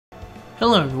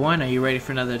Hello everyone, are you ready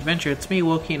for another adventure? It's me,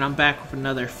 Woki, and I'm back with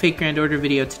another Fake Grand Order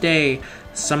video today.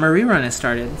 Summer Rerun has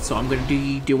started, so I'm going to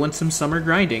be doing some summer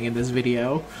grinding in this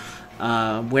video.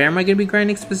 Where am I going to be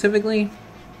grinding specifically?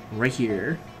 Right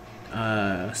here.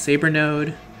 Saber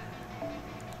node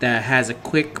that has a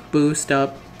quick boost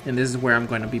up, and this is where I'm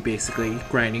going to be basically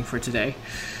grinding for today.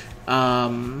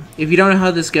 If you don't know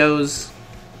how this goes,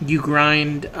 you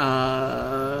grind,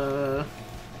 oh,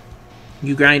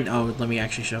 let me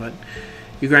actually show it.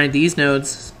 You grind these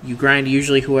nodes, you grind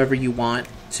usually whoever you want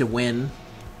to win,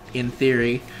 in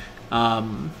theory.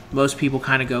 Most people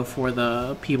kind of go for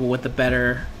the people with the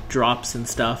better drops and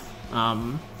stuff.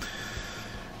 And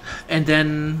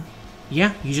then,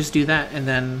 yeah, you just do that. And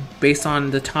then, based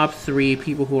on the top 3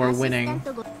 people who are winning,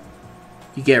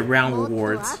 you get round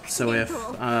rewards. So if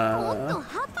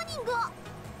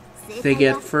they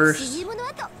get first,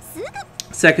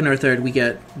 second, or third, we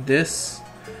get this,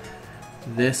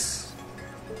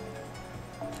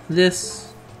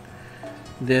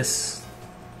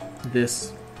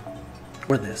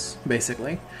 or this,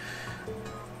 basically.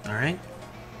 Alright.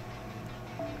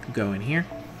 Go in here.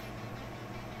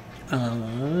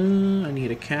 I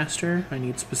need a caster. I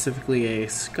need specifically a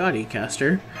Scotty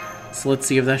caster. So let's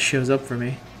see if that shows up for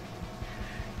me.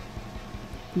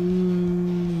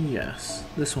 Yes,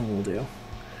 this one will do.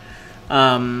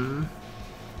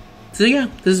 So yeah,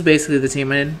 this is basically the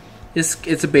team I'm in.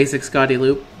 It's a basic Scotty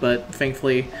loop, but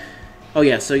thankfully... Oh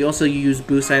yeah, so you also use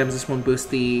boost items. This one boosts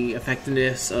the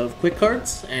effectiveness of quick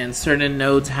cards, and certain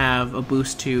nodes have a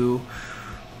boost to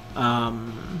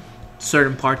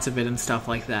certain parts of it and stuff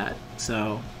like that.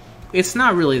 So it's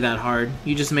not really that hard.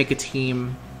 You just make a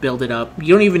team, build it up.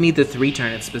 You don't even need the 3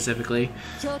 turn it specifically.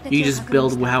 You just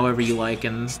build however you like,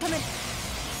 and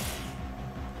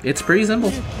it's pretty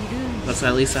simple. That's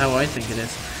at least how I think it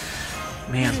is.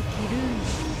 Man,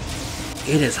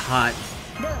 it is hot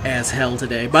as hell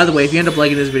today. By the way, if you end up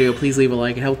liking this video, please leave a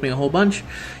like. It helps me a whole bunch.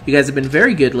 You guys have been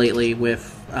very good lately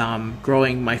with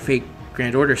growing my Fake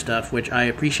Grand Order stuff, which I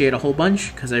appreciate a whole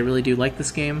bunch because I really do like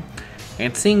this game.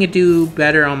 And seeing it do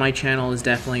better on my channel is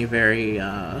definitely very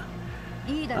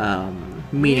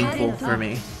meaningful for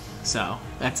me. So,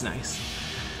 that's nice.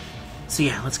 So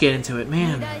yeah, let's get into it.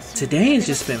 Man, today has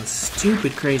just been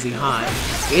stupid crazy hot.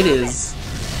 It is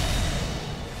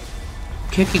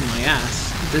kicking my ass.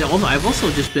 I've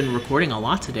also just been recording a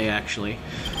lot today, actually.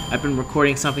 I've been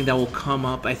recording something that will come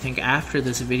up, I think, after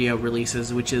this video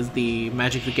releases, which is the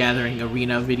Magic the Gathering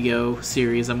Arena video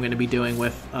series I'm going to be doing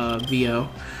with VO,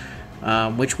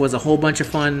 which was a whole bunch of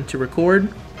fun to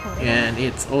record, and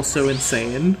it's also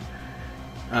insane.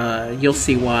 You'll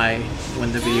see why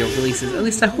when the video releases. At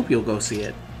least I hope you'll go see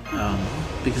it,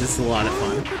 because it's a lot of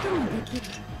fun.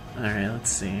 Alright, let's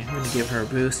see. I'm going to give her a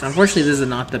boost. Unfortunately, this is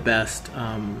not the best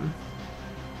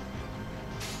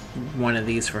one of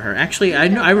these for her. Actually,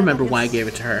 I remember why I gave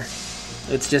it to her.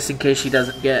 It's just in case she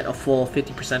doesn't get a full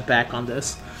 50% back on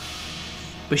this.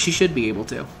 But she should be able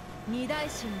to. You got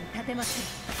this,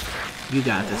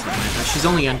 Atlanta. She's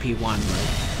only NP1,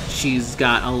 but she's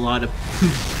got a lot of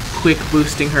quick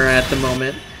boosting her at the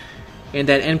moment. And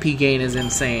that NP gain is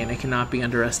insane. It cannot be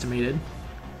underestimated.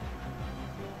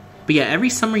 But yeah, every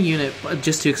summer unit,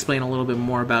 just to explain a little bit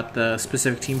more about the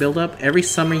specific team build-up, every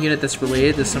summer unit that's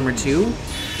related to Summer 2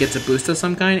 gets a boost of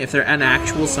some kind. If they're an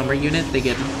actual summer unit, they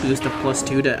get a boost of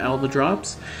 +2 to all the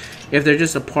drops. If they're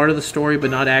just a part of the story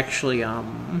but not actually a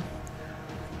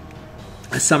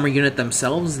summer unit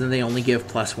themselves, then they only give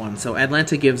 +1. So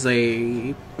Atlanta gives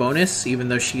a bonus, even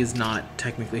though she is not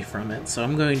technically from it. So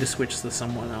I'm going to switch to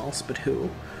someone else, but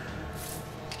who?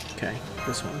 Okay,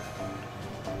 this one.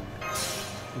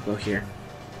 We'll go here.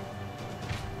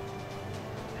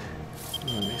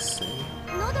 Let me see.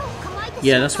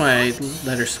 Yeah, that's why I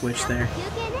let her switch there.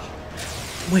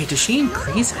 Wait, does she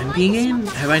increase NP gain?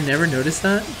 Have I never noticed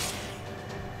that?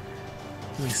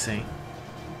 Let me see.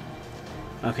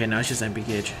 Okay, now it's just NP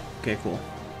gauge. Okay, cool.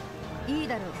 We'll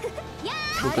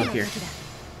go here.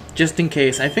 Just in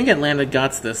case. I think Atlanta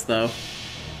got this, though.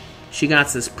 She got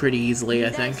this pretty easily, I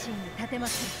think.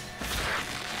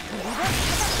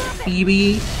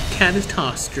 Phoebe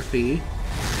catastrophe.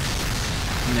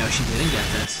 No, she didn't get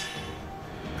this.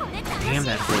 Damn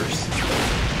that horse.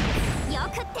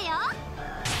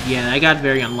 Yeah, I got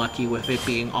very unlucky with it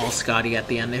being all Scotty at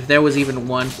the end. If there was even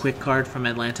one quick card from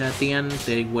Atlanta at the end,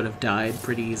 they would have died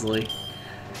pretty easily.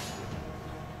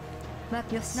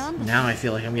 Now I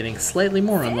feel like I'm getting slightly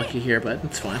more unlucky here, but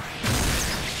it's fine.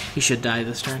 He should die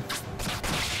this turn.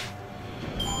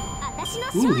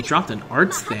 Ooh, he dropped an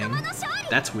arts thing.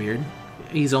 That's weird.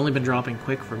 He's only been dropping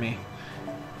quick for me.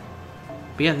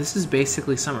 But yeah, this is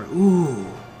basically summer. Ooh.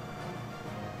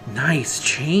 Nice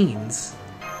chains.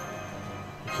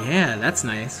 Yeah, that's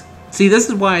nice. See, this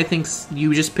is why I think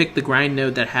you just pick the grind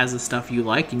node that has the stuff you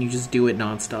like and you just do it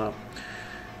non-stop.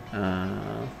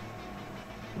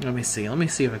 Let me see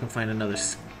if I can find another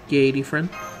Scotty friend.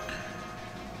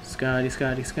 Scotty.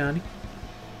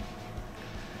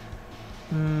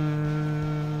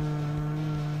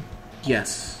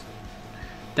 Yes.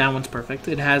 That one's perfect.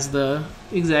 It has the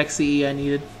exact CE I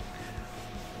needed.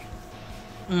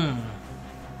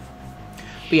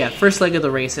 But yeah, first leg of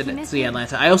the race at the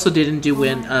Atlanta. I also didn't do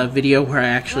a video where I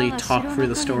actually talk through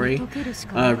the story,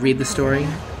 read the story,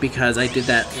 because I did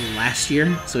that last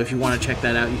year. So if you want to check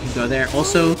that out, you can go there.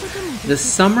 Also, the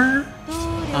summer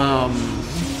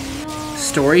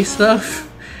story stuff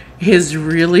is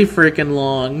really freaking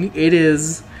long. It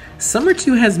is... Summer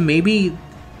 2 has maybe...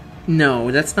 No,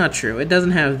 that's not true. It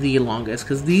doesn't have the longest,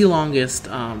 because the longest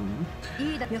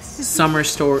summer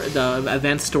story, the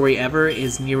event story ever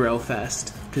is Nero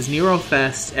Fest. Because Nero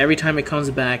Fest, every time it comes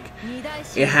back,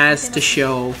 it has to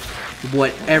show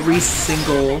what every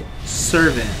single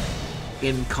servant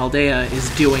in Chaldea is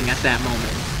doing at that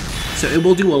moment. So it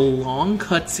will do a long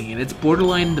cutscene. It's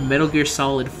borderline the Metal Gear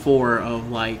Solid 4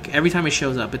 of, like, every time it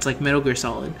shows up, it's like Metal Gear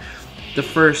Solid. The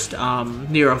first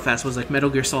Nero Fest was like Metal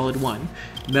Gear Solid 1,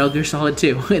 Metal Gear Solid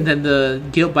 2, and then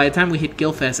by the time we hit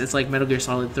Gilfest, it's like Metal Gear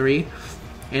Solid 3,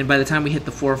 and by the time we hit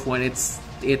the fourth one, it's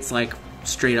like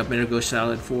straight up Metal Gear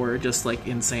Solid 4, just like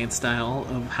insane style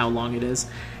of how long it is.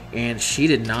 And she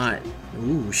did not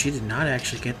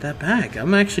actually get that back.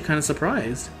 I'm actually kind of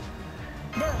surprised.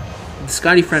 The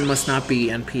Scotty friend must not be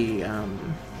NP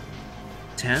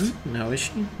 10? No, is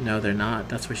she? No, they're not.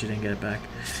 That's why she didn't get it back.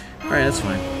 Alright, that's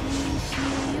fine.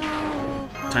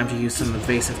 Time to use some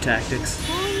evasive tactics.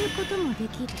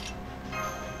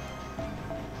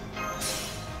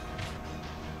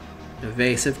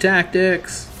 Evasive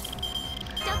tactics!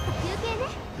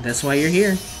 That's why you're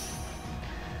here.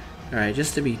 Alright,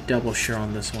 just to be double sure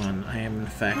on this one, I am in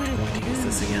fact going to use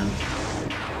this again.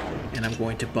 And I'm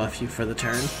going to buff you for the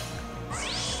turn.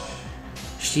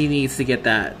 She needs to get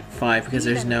that 5 because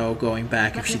there's no going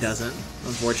back if she doesn't,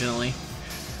 unfortunately.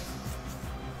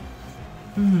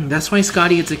 That's why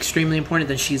Scotty, it's extremely important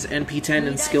that she's NP10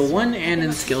 in skill 1 and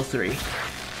in skill 3.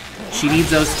 She needs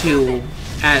those two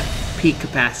at peak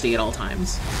capacity at all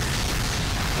times.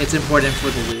 It's important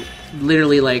for the loop.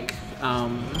 Literally, like,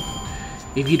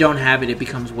 if you don't have it, it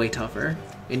becomes way tougher.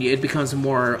 And it becomes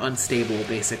more unstable,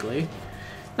 basically.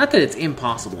 Not that it's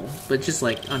impossible, but just,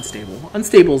 like, unstable.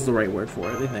 Unstable is the right word for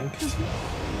it, I think.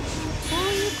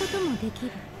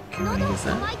 Can I use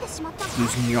that?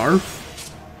 Use Nyarf?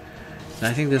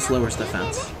 I think this lowers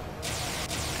defense.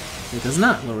 It does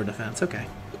not lower defense, okay.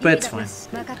 But it's fine.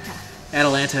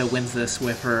 Atalanta wins this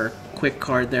with her quick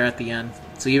card there at the end.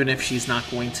 So even if she's not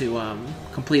going to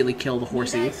completely kill the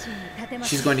horsey,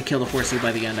 she's going to kill the horsey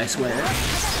by the end, I swear.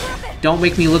 Don't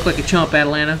make me look like a chump,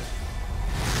 Atalanta.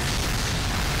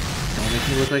 Don't make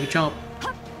me look like a chump.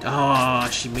 Oh,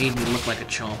 she made me look like a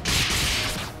chump.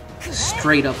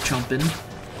 Straight up chumping.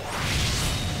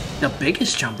 The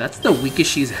biggest chump, that's the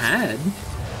weakest she's had.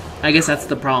 I guess that's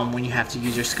the problem when you have to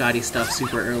use your Scotty stuff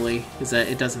super early, is that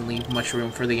it doesn't leave much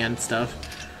room for the end stuff.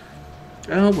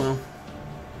 Oh well.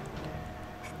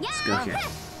 Let's go here.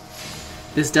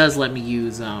 This does let me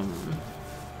use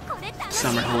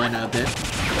Summer Helena a bit,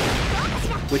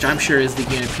 which I'm sure is the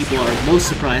unit people are most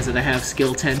surprised that I have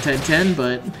skill 10, 10, 10,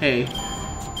 but hey,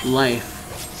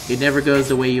 life. It never goes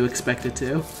the way you expect it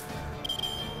to.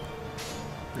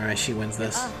 Alright, she wins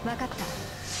this.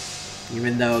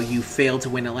 Even though you failed to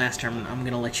win it last turn, I'm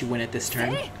gonna let you win it this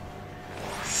turn.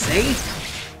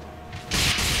 Safe?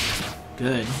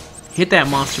 Good. Hit that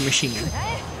monster machine.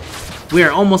 We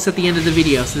are almost at the end of the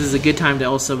video, so this is a good time to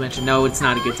also mention... No, it's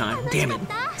not a good time. Damn it.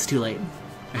 It's too late.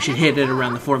 I should hit it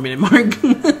around the 4-minute mark.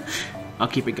 I'll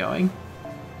keep it going.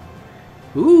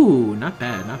 Ooh, not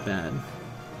bad, not bad.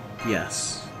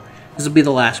 Yes. This will be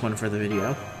the last one for the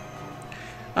video.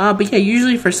 But yeah,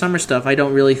 usually for summer stuff, I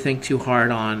don't really think too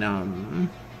hard on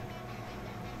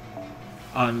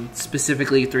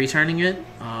specifically 3-turning it.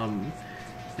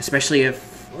 Especially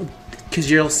if... Because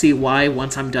you'll see why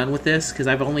once I'm done with this, because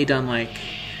I've only done like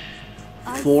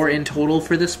 4 in total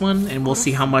for this one, and we'll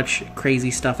see how much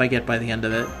crazy stuff I get by the end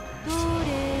of it.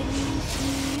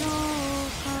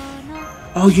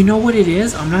 Oh, you know what it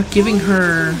is? I'm not giving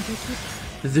her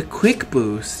the quick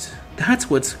boost. That's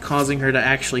what's causing her to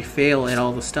actually fail at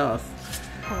all the stuff.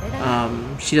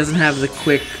 She doesn't have the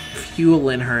quick fuel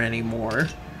in her anymore.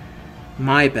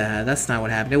 My bad, that's not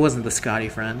what happened. It wasn't the Scotty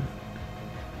friend.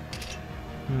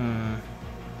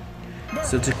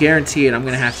 So to guarantee it, I'm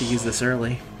going to have to use this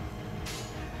early.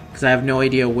 because I have no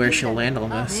idea where she'll land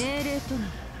on this.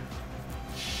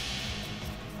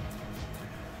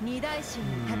 You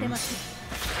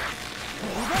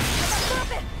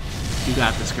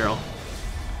got this, girl.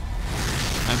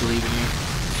 I believe in you.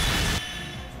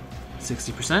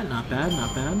 60%, not bad,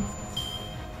 not bad.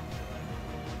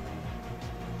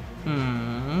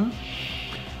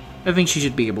 I think she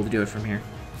should be able to do it from here.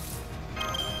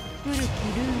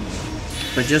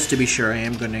 But just to be sure, I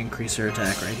am going to increase her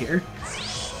attack right here.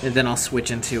 And then I'll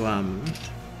switch into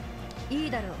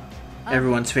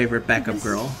everyone's favorite backup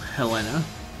girl, Helena.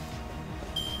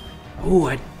 Oh,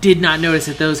 I did not notice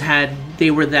that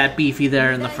they were that beefy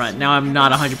there in the front. Now I'm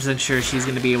not 100% sure she's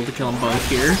going to be able to kill them both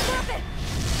here.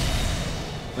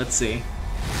 Let's see.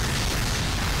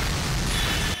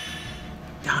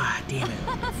 Ah, damn it.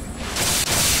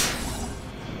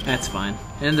 That's fine.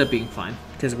 It ended up being fine.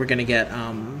 Because we're going to get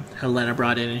Helena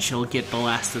brought in and she'll get the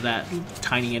last of that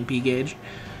tiny NP gauge.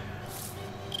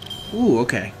 Ooh,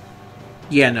 okay.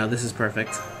 Yeah, no, this is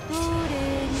perfect.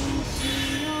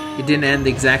 It didn't end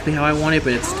exactly how I wanted,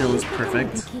 but it still is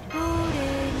perfect.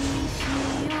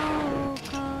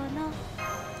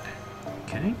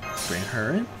 Okay, bring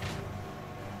her in.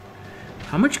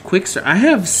 How much quick start? I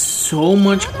have so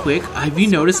much quick. Have you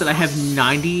noticed that I have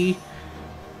 90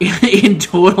 in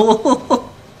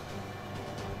total?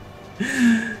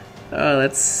 Oh,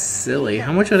 that's silly.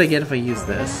 How much would I get if I use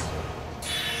this?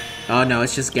 Oh no,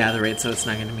 it's just gather rate, so it's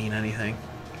not going to mean anything.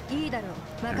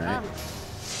 Alright.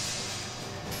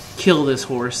 Kill this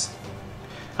horse.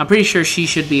 I'm pretty sure she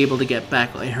should be able to get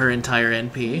back like, her entire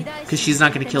NP, because she's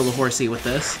not going to kill the horsey with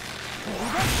this.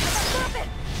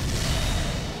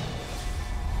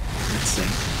 Let's see.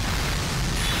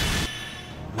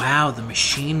 Wow, the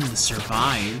machine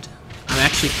survived. I'm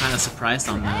actually kind of surprised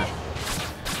on that.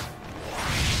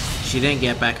 She didn't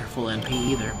get back her full NP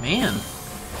either. Man.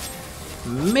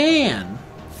 Man!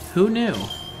 Who knew?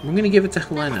 I'm gonna give it to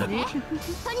Helena.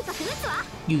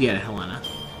 You get it, Helena.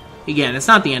 Again, it's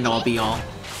not the end-all be-all.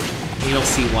 You'll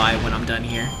see why when I'm done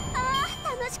here.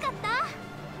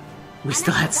 We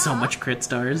still had so much crit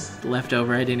stars left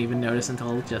over, I didn't even notice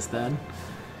until just then.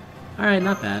 Alright,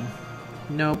 not bad.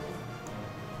 Nope.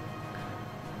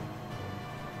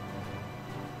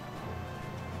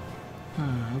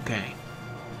 Okay.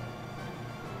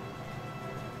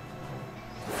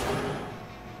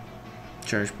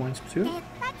 Charge points too.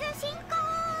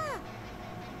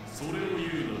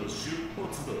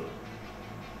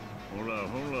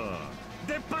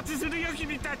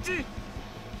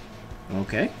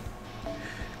 Okay.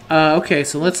 Okay,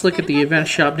 so let's look at the event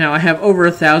shop now. I have over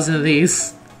 1,000 of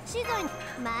these.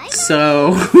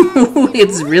 So,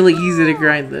 it's really easy to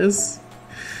grind this.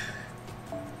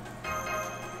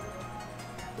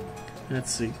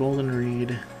 Let's see, Golden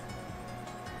Reed.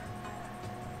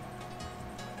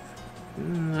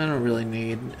 I don't really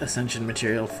need Ascension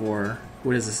material for...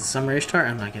 What is this, a Summer Ishtar?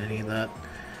 I'm not gonna need that.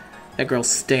 That girl's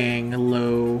staying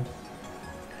low.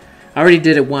 I already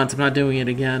did it once, I'm not doing it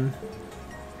again.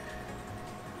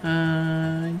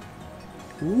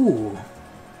 Ooh.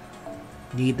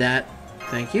 Need that.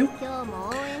 Thank you.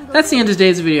 That's the end of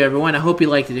today's video, everyone. I hope you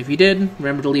liked it. If you did,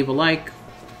 remember to leave a like.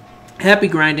 Happy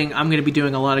grinding. I'm going to be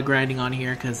doing a lot of grinding on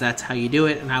here because that's how you do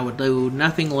it, and I would do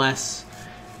nothing less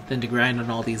than to grind on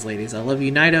all these ladies. I love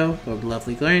you, Naito. I would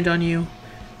lovely grind on you.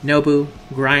 Nobu,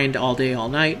 grind all day, all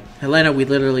night. Helena, we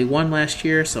literally won last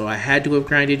year, so I had to have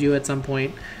grinded you at some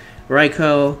point.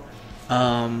 Raiko,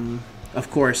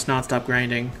 of course, non-stop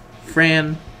grinding.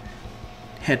 Fran,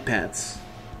 head pats.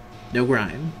 No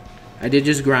grind. I did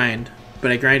just grind,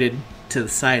 but I grinded to the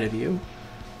side of you.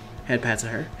 Head pats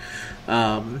at her.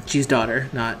 She's daughter,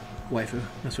 not waifu.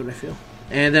 That's what I feel.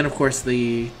 And then, of course,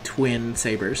 the twin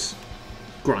sabers.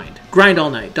 Grind. Grind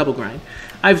all night. Double grind.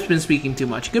 I've been speaking too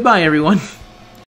much. Goodbye, everyone.